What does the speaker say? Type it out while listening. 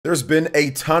There's been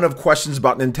a ton of questions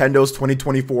about Nintendo's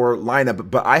 2024 lineup,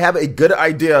 but I have a good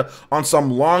idea on some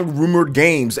long rumored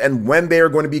games and when they are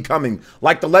going to be coming,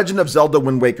 like The Legend of Zelda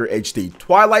Wind Waker HD,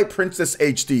 Twilight Princess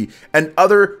HD, and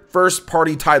other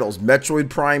first-party titles, Metroid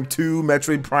Prime 2,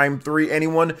 Metroid Prime 3,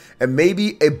 anyone, and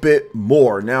maybe a bit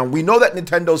more. Now, we know that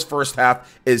Nintendo's first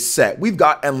half is set. We've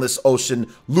got Endless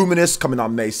Ocean Luminous coming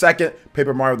on May 2nd,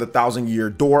 Paper Mario The Thousand Year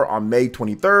Door on May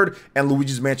 23rd, and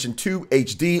Luigi's Mansion 2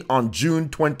 HD on June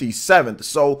 27th.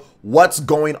 So what's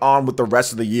going on with the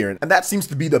rest of the year? And that seems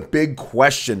to be the big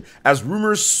question as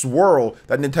rumors swirl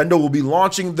that Nintendo will be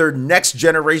launching their next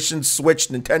generation Switch,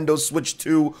 Nintendo Switch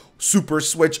 2, Super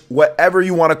Switch, whatever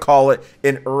you want to call it,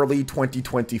 in early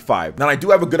 2025. Now, I do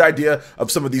have a good idea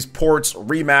of some of these ports,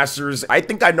 remasters. I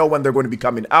think I know when they're going to be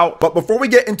coming out. But before we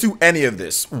get into any of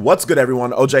this, what's good,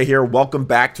 everyone? OJ here. Welcome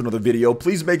back to another video.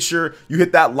 Please make sure you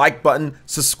hit that like button,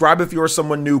 subscribe if you are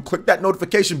someone new, click that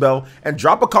notification bell, and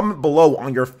drop a comment below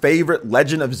on your favorite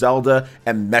Legend of Zelda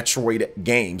and Metroid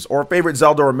games, or favorite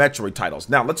Zelda or Metroid titles.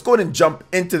 Now, let's go ahead and jump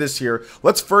into this here.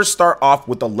 Let's first start off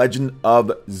with The Legend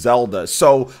of Zelda.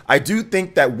 So I do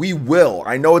think that we will.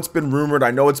 I know it's been rumored.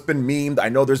 I know it's been memed. I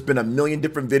know there's been a million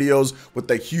different videos with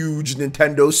the huge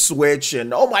Nintendo Switch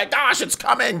and, oh my gosh, it's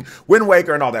coming, Wind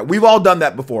Waker and all that. We've all done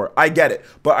that before. I get it.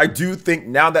 But I do think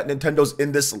now that Nintendo's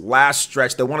in this last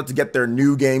stretch, they wanted to get their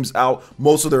new games out.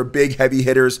 Most of their big heavy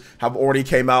hitters have already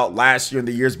came out last year and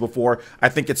the years before. I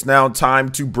think it's now time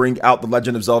to bring out The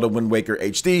Legend of Zelda Wind Waker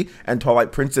HD and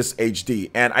Twilight Princess HD.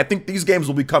 And I think these games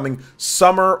will be coming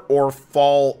summer or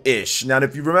fall-ish. Now,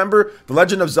 if you remember, The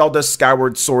Legend of Zelda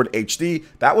Skyward Sword HD,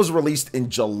 that was released in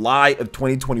July of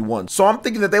 2021. So I'm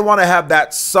thinking that they want to have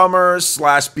that summer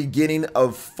 / beginning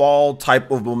of fall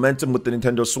type of momentum with the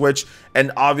Nintendo Switch,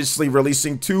 and obviously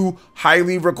releasing two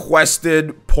highly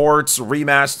requested ports,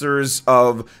 remasters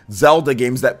of Zelda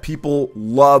games that people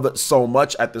love so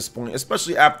much at this point,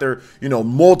 especially after, you know,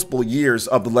 multiple years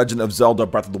of The Legend of Zelda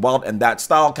Breath of the Wild and that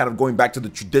style, kind of going back to the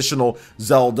traditional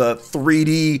Zelda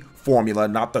 3D formula,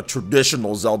 not the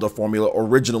traditional Zelda formula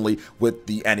originally with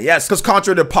the NES. Because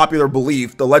contrary to popular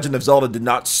belief, The Legend of Zelda did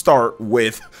not start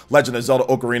with Legend of Zelda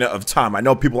Ocarina of Time. I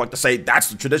know people like to say that's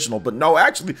the traditional, but no,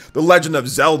 actually, The Legend of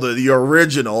Zelda, the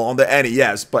original on the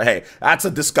NES. But hey, that's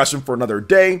a discussion for another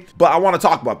day. But I want to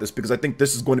talk about this because I think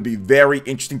this is going to be very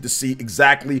interesting to see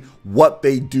exactly what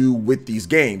they do with these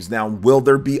games. Now, will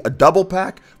there be a double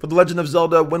pack for The Legend of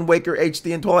Zelda Wind Waker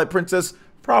HD and Twilight Princess?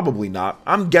 Probably not.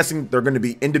 I'm guessing they're going to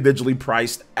be individually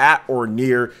priced at or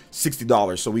near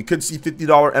 $60. So we could see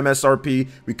 $50 MSRP.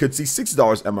 We could see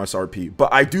 $60 MSRP.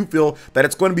 But I do feel that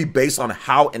it's going to be based on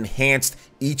how enhanced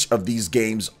each of these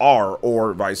games are,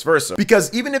 or vice versa.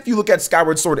 Because even if you look at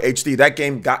Skyward Sword HD, that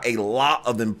game got a lot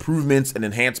of improvements and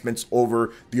enhancements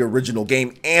over the original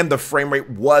game, and the frame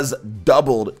rate was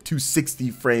doubled to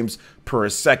 60 frames per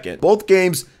second. Both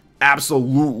games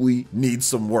absolutely need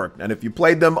some work. And if you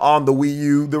played them on the Wii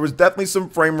U, there was definitely some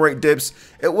frame rate dips.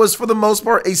 It was, for the most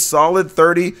part, a solid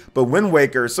 30, but Wind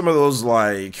Waker, some of those,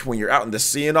 like when you're out in the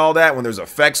sea and all that, when there's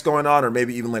effects going on, or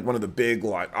maybe even like one of the big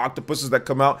like octopuses that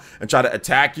come out and try to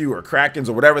attack you, or krakens,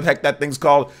 or whatever the heck that thing's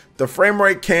called, the frame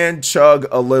rate can chug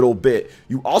a little bit.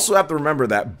 You also have to remember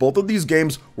that both of these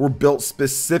games were built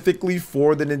specifically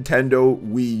for the Nintendo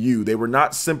Wii U. They were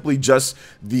not simply just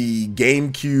the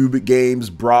GameCube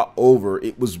games brought over.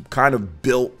 It was kind of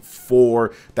built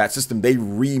for that system. They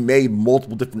remade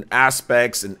multiple different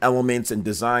aspects and elements and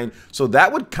design, so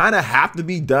that would kind of have to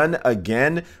be done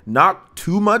again. Not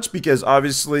too much, because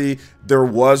obviously there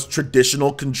was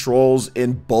traditional controls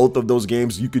in both of those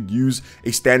games. You could use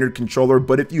a standard controller,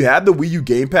 but if you had the Wii U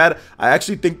gamepad, I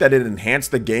actually think that it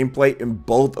enhanced the gameplay in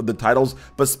both of the titles,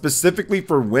 but specifically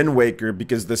for Wind Waker,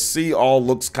 because the sea all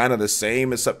looks kind of the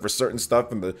same except for certain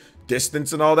stuff in the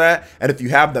distance and all that. And if you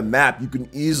have the map, you can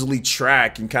easily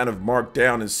track and kind of mark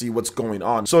down and see what's going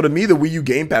on. So to me, the Wii U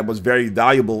gamepad was very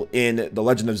valuable in The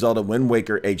Legend of Zelda Wind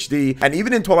Waker HD, and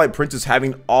even in Twilight Princess,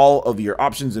 having all of your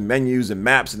options and menus and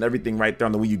maps and everything right there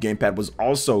on the Wii U gamepad was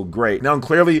also great. Now,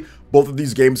 clearly, both of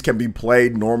these games can be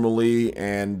played normally,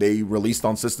 and they released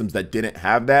on systems that didn't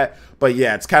have that. But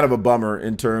yeah, it's kind of a bummer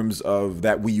in terms of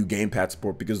that Wii U gamepad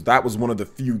support, because that was one of the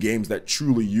few games that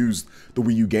truly used the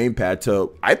Wii U gamepad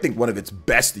to, I think, one of its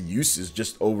best uses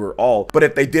just overall. But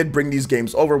if they did bring these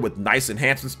games over with nice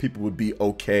enhancements, people would be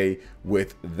okay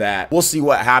with that. We'll see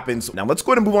what happens. Now let's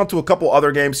go ahead and move on to a couple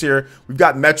other games here. We've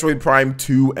got Metroid Prime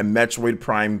 2 and Metroid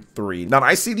Prime 3. Now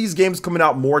I see these games coming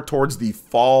out more towards the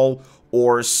fall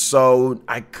or so.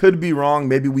 I could be wrong.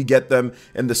 Maybe we get them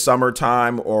in the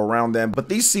summertime or around then, but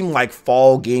these seem like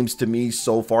fall games to me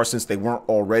so far, since they weren't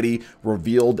already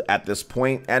revealed at this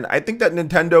point. And I think that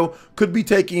Nintendo could be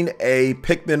taking a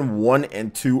Pikmin 1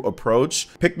 and 2 approach.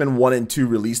 Pikmin 1 and 2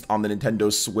 released on the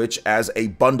Nintendo Switch as a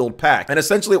bundled pack, and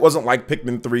essentially it wasn't like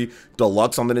Pikmin 3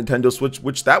 Deluxe on the Nintendo Switch,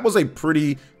 which that was a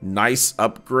pretty nice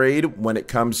upgrade when it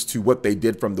comes to what they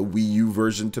did from the Wii U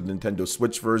version to the Nintendo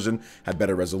Switch version. Had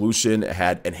better resolution, it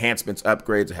had enhancements,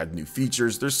 upgrades, it had new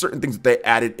features. There's certain things that they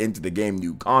added into the game,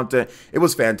 new content. It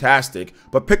was fantastic,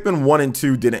 but Pikmin 1 and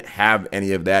 2 didn't have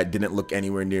any of that, didn't look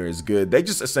anywhere near as good. They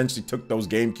just essentially took those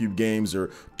GameCube games,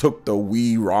 or took the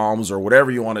Wii ROMs, or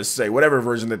whatever you want to say, whatever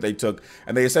version that they took,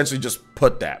 and they essentially just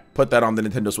put that on the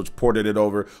Nintendo Switch, ported it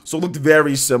over. So it looked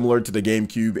very similar to the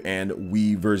GameCube and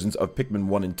Wii versions of Pikmin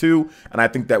 1 and 2, and I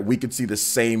think that we could see the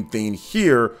same thing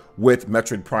here with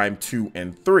Metroid Prime 2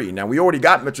 and 3. Now, we already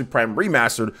got Metroid Prime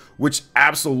Remastered, which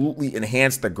absolutely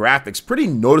enhanced the graphics pretty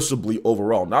noticeably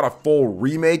overall. Not a full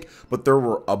remake, but there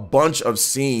were a bunch of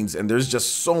scenes, and there's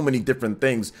just so many different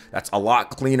things that's a lot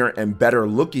cleaner and better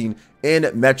looking in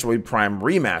Metroid Prime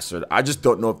Remastered. I just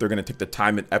don't know if they're going to take the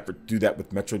time and effort to do that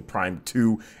with Metroid Prime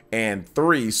 2 and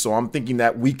 3. So I'm thinking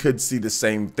that we could see the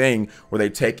same thing where they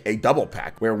take a double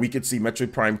pack, where we could see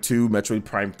Metroid Prime 2, Metroid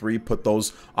Prime 3, put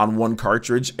those on one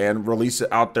cartridge and release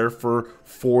it out there for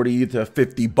 40 to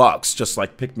 50 bucks, just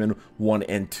like Pikmin 1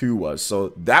 and 2 was. So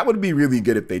that would be really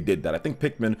good if they did that. I think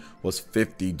Pikmin was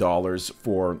 $50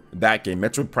 for that game.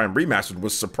 Metroid Prime Remastered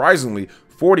was surprisingly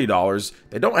 $40.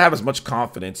 They don't have as much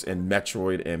confidence in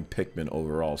Metroid and Pikmin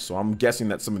overall, so I'm guessing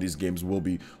that some of these games will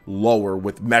be lower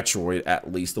with Metroid.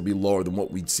 At least they'll be lower than what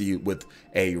we'd see with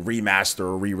a remaster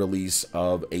or re-release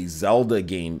of a Zelda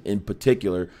game in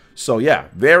particular. So yeah,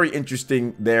 very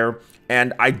interesting there.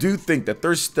 And I do think that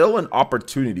there's still an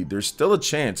opportunity, there's still a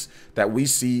chance that we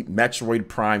see Metroid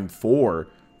Prime 4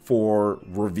 for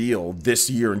reveal this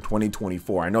year in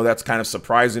 2024. I know that's kind of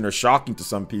surprising or shocking to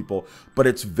some people, but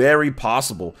it's very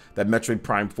possible that Metroid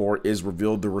Prime 4 is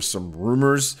revealed. There were some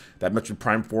rumors that Metroid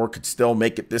Prime 4 could still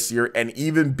make it this year and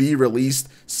even be released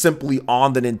simply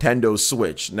on the Nintendo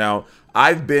Switch. Now,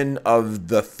 I've been of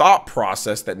the thought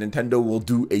process that Nintendo will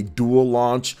do a dual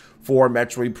launch for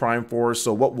Metroid Prime 4.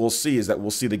 So what we'll see is that we'll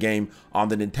see the game on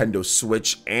the Nintendo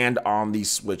Switch and on the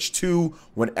Switch 2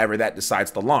 whenever that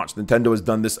decides to launch. Nintendo has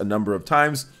done this a number of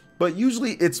times, but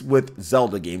usually it's with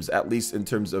Zelda games, at least in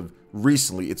terms of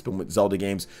recently it's been with Zelda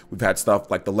games. We've had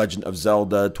stuff like The Legend of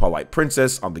Zelda Twilight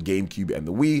Princess on the GameCube and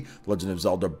the Wii, Legend of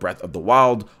Zelda Breath of the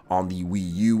Wild on the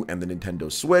Wii U and the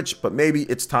Nintendo Switch, but maybe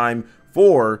it's time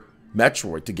for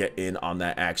Metroid to get in on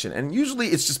that action. And usually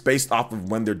it's just based off of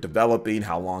when they're developing,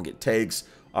 how long it takes.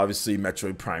 Obviously,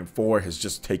 Metroid Prime 4 has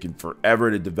just taken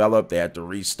forever to develop. They had to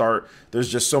restart. There's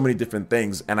just so many different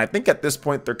things. And I think at this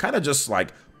point, they're kind of just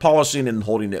like polishing and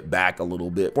holding it back a little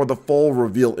bit for the full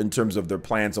reveal in terms of their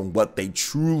plans and what they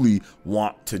truly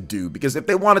want to do. Because if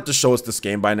they wanted to show us this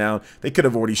game by now, they could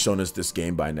have already shown us this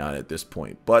game by now at this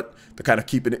point. But they're kind of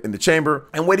keeping it in the chamber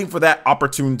and waiting for that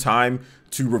opportune time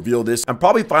to reveal this and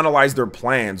probably finalize their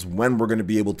plans when we're going to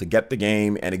be able to get the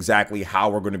game and exactly how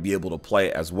we're going to be able to play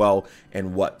it as well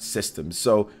and what systems.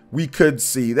 So we could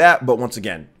see that, but once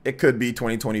again, it could be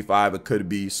 2025, it could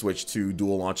be Switch 2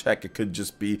 dual launch, heck, it could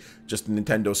just be just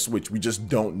Nintendo Switch. We just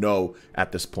don't know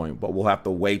at this point, but we'll have to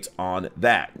wait on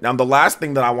that. Now, the last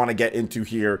thing that I want to get into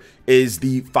here is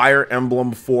the Fire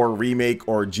Emblem 4 remake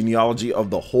or Genealogy of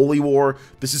the Holy War.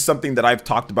 This is something that I've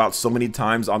talked about so many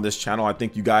times on this channel. I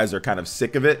think you guys are kind of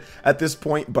sick of it at this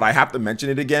point, but I have to mention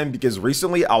it again because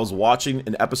recently I was watching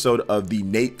an episode of the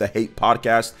Nate the Hate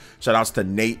podcast. Shout outs to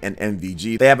Nate and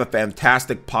MVG. They have a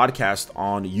fantastic podcast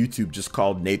on YouTube just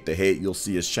called Nate the Hate. You'll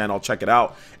see his channel, check it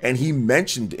out. And he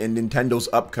mentioned in Nintendo's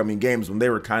upcoming games, when they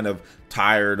were kind of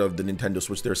tired of the Nintendo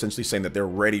Switch, they're essentially saying that they're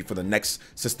ready for the next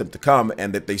system to come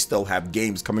and that they still have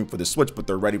games coming for the Switch, but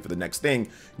they're ready for the next thing.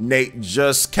 Nate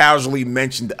just casually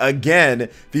mentioned again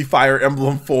the Fire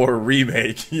Emblem 4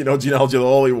 remake, you know, Genealogy of the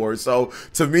Holy War. So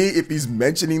to me, if he's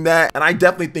mentioning that, and I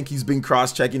definitely think he's been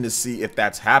cross-checking to see if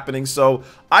that's happening, so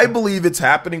I believe it's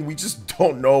happening. We just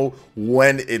don't know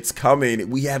when it's coming.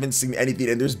 We haven't seen anything,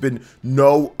 and there's been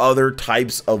no other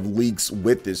types of leaks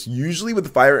with this. Usually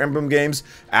with Fire Emblem games,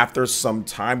 after some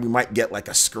time. We might get like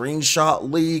a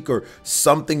screenshot leak or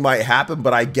something might happen,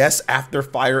 but I guess after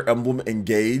Fire Emblem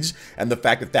Engage and the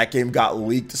fact that that game got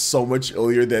leaked so much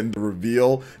earlier than the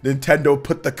reveal, Nintendo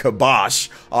put the kibosh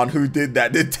on who did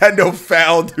that. Nintendo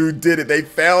found who did it. They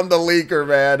found the leaker,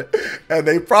 man, and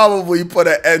they probably put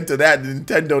an end to that.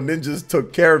 Nintendo ninjas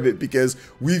took care of it because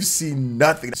we've seen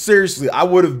nothing. Seriously, I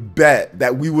would have bet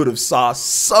that we would have saw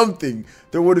something.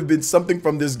 There would have been something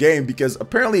from this game because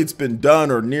apparently it's been done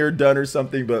or near done or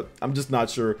something, but I'm just not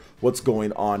sure what's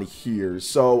going on here.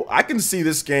 So I can see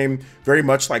this game very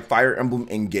much like Fire Emblem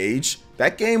Engage.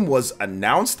 That game was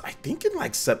announced, I think, in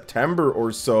like September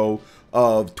or so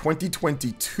of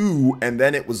 2022, and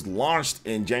then it was launched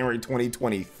in January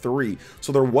 2023.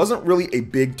 So there wasn't really a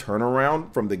big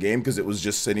turnaround from the game because it was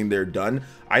just sitting there done.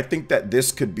 I think that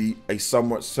this could be a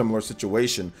somewhat similar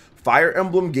situation. Fire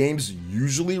Emblem games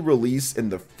usually release in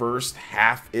the first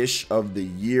half-ish of the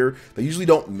year. They usually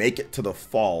don't make it to the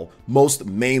fall, most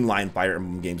mainline Fire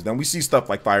Emblem games. Then we see stuff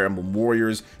like Fire Emblem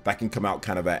Warriors that can come out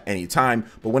kind of at any time.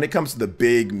 But when it comes to the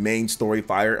big main story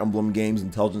Fire Emblem games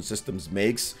Intelligent Systems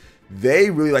makes, they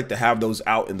really like to have those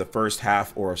out in the first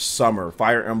half or summer.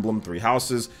 Fire Emblem Three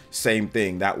Houses, same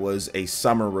thing. That was a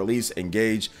summer release.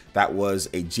 Engage, that was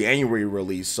a January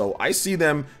release. So I see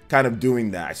them kind of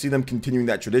doing that. I see them continuing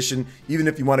that tradition. Even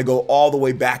if you want to go all the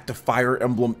way back to Fire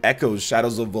Emblem Echoes,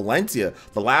 Shadows of Valentia,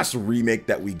 the last remake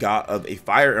that we got of a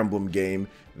Fire Emblem game,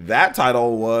 that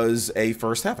title was a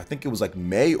first half. I think it was like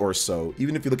May or so.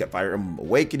 Even if you look at Fire Emblem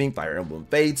Awakening, Fire Emblem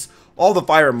Fates, all the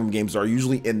Fire Emblem games are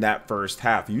usually in that first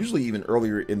half, usually even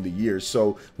earlier in the year.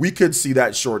 So we could see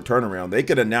that short turnaround. They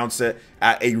could announce it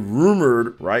at a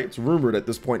rumored, right? It's rumored at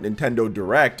this point, Nintendo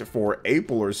Direct for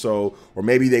April or so, or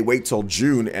maybe they wait till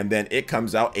June and then it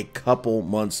comes out a couple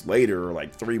months later or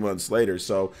like 3 months later.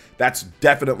 So that's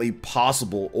definitely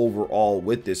possible overall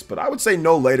with this, but I would say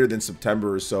no later than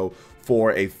September or so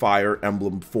for a Fire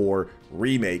Emblem 4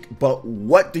 remake. But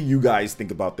what do you guys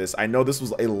think about this? I know this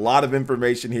was a lot of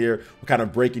information here. We're kind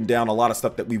of breaking down a lot of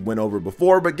stuff that we went over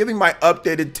before, but giving my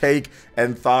updated take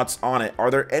and thoughts on it.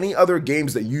 Are there any other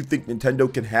games that you think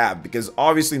Nintendo can have? Because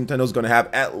obviously Nintendo's going to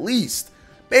have at least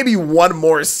maybe one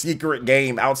more secret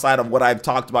game outside of what I've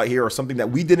talked about here, or something that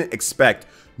we didn't expect.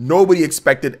 Nobody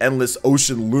expected Endless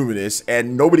Ocean Luminous,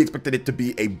 and nobody expected it to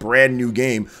be a brand new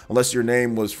game unless your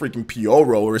name was freaking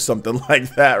Pioro or something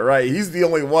like that, right? He's the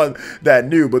only one that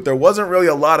knew, but there wasn't really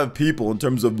a lot of people in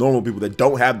terms of normal people that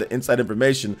don't have the inside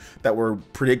information that were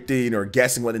predicting or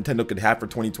guessing what Nintendo could have for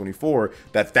 2024,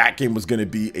 that game was going to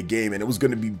be a game and it was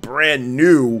going to be brand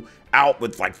new, out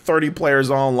with like 30 players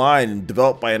online and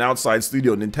developed by an outside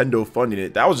studio, Nintendo funding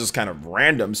it. That was just kind of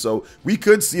random. So we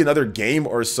could see another game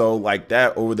or so like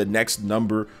that over the next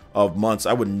number of months.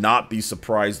 I would not be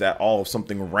surprised at all if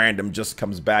something random just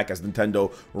comes back as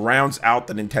Nintendo rounds out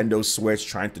the Nintendo Switch,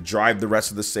 trying to drive the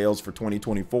rest of the sales for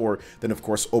 2024. Then of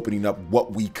course opening up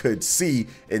what we could see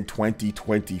in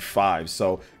 2025.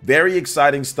 So very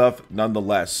exciting stuff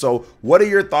nonetheless. So what are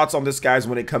your thoughts on this, guys,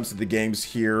 when it comes to the games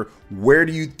here? Where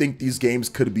do you think these games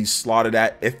could be slotted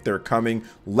at if they're coming?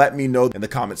 Let me know in the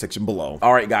comment section below.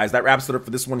 All right, guys, that wraps it up for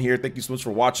this one here. Thank you so much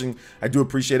for watching. I do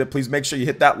appreciate it. Please make sure you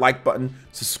hit that like button,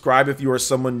 subscribe if you are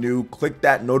someone new, click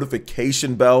that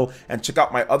notification bell, and check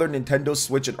out my other Nintendo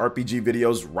Switch and RPG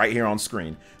videos right here on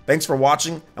screen. Thanks for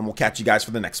watching, and we'll catch you guys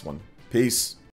for the next one. Peace.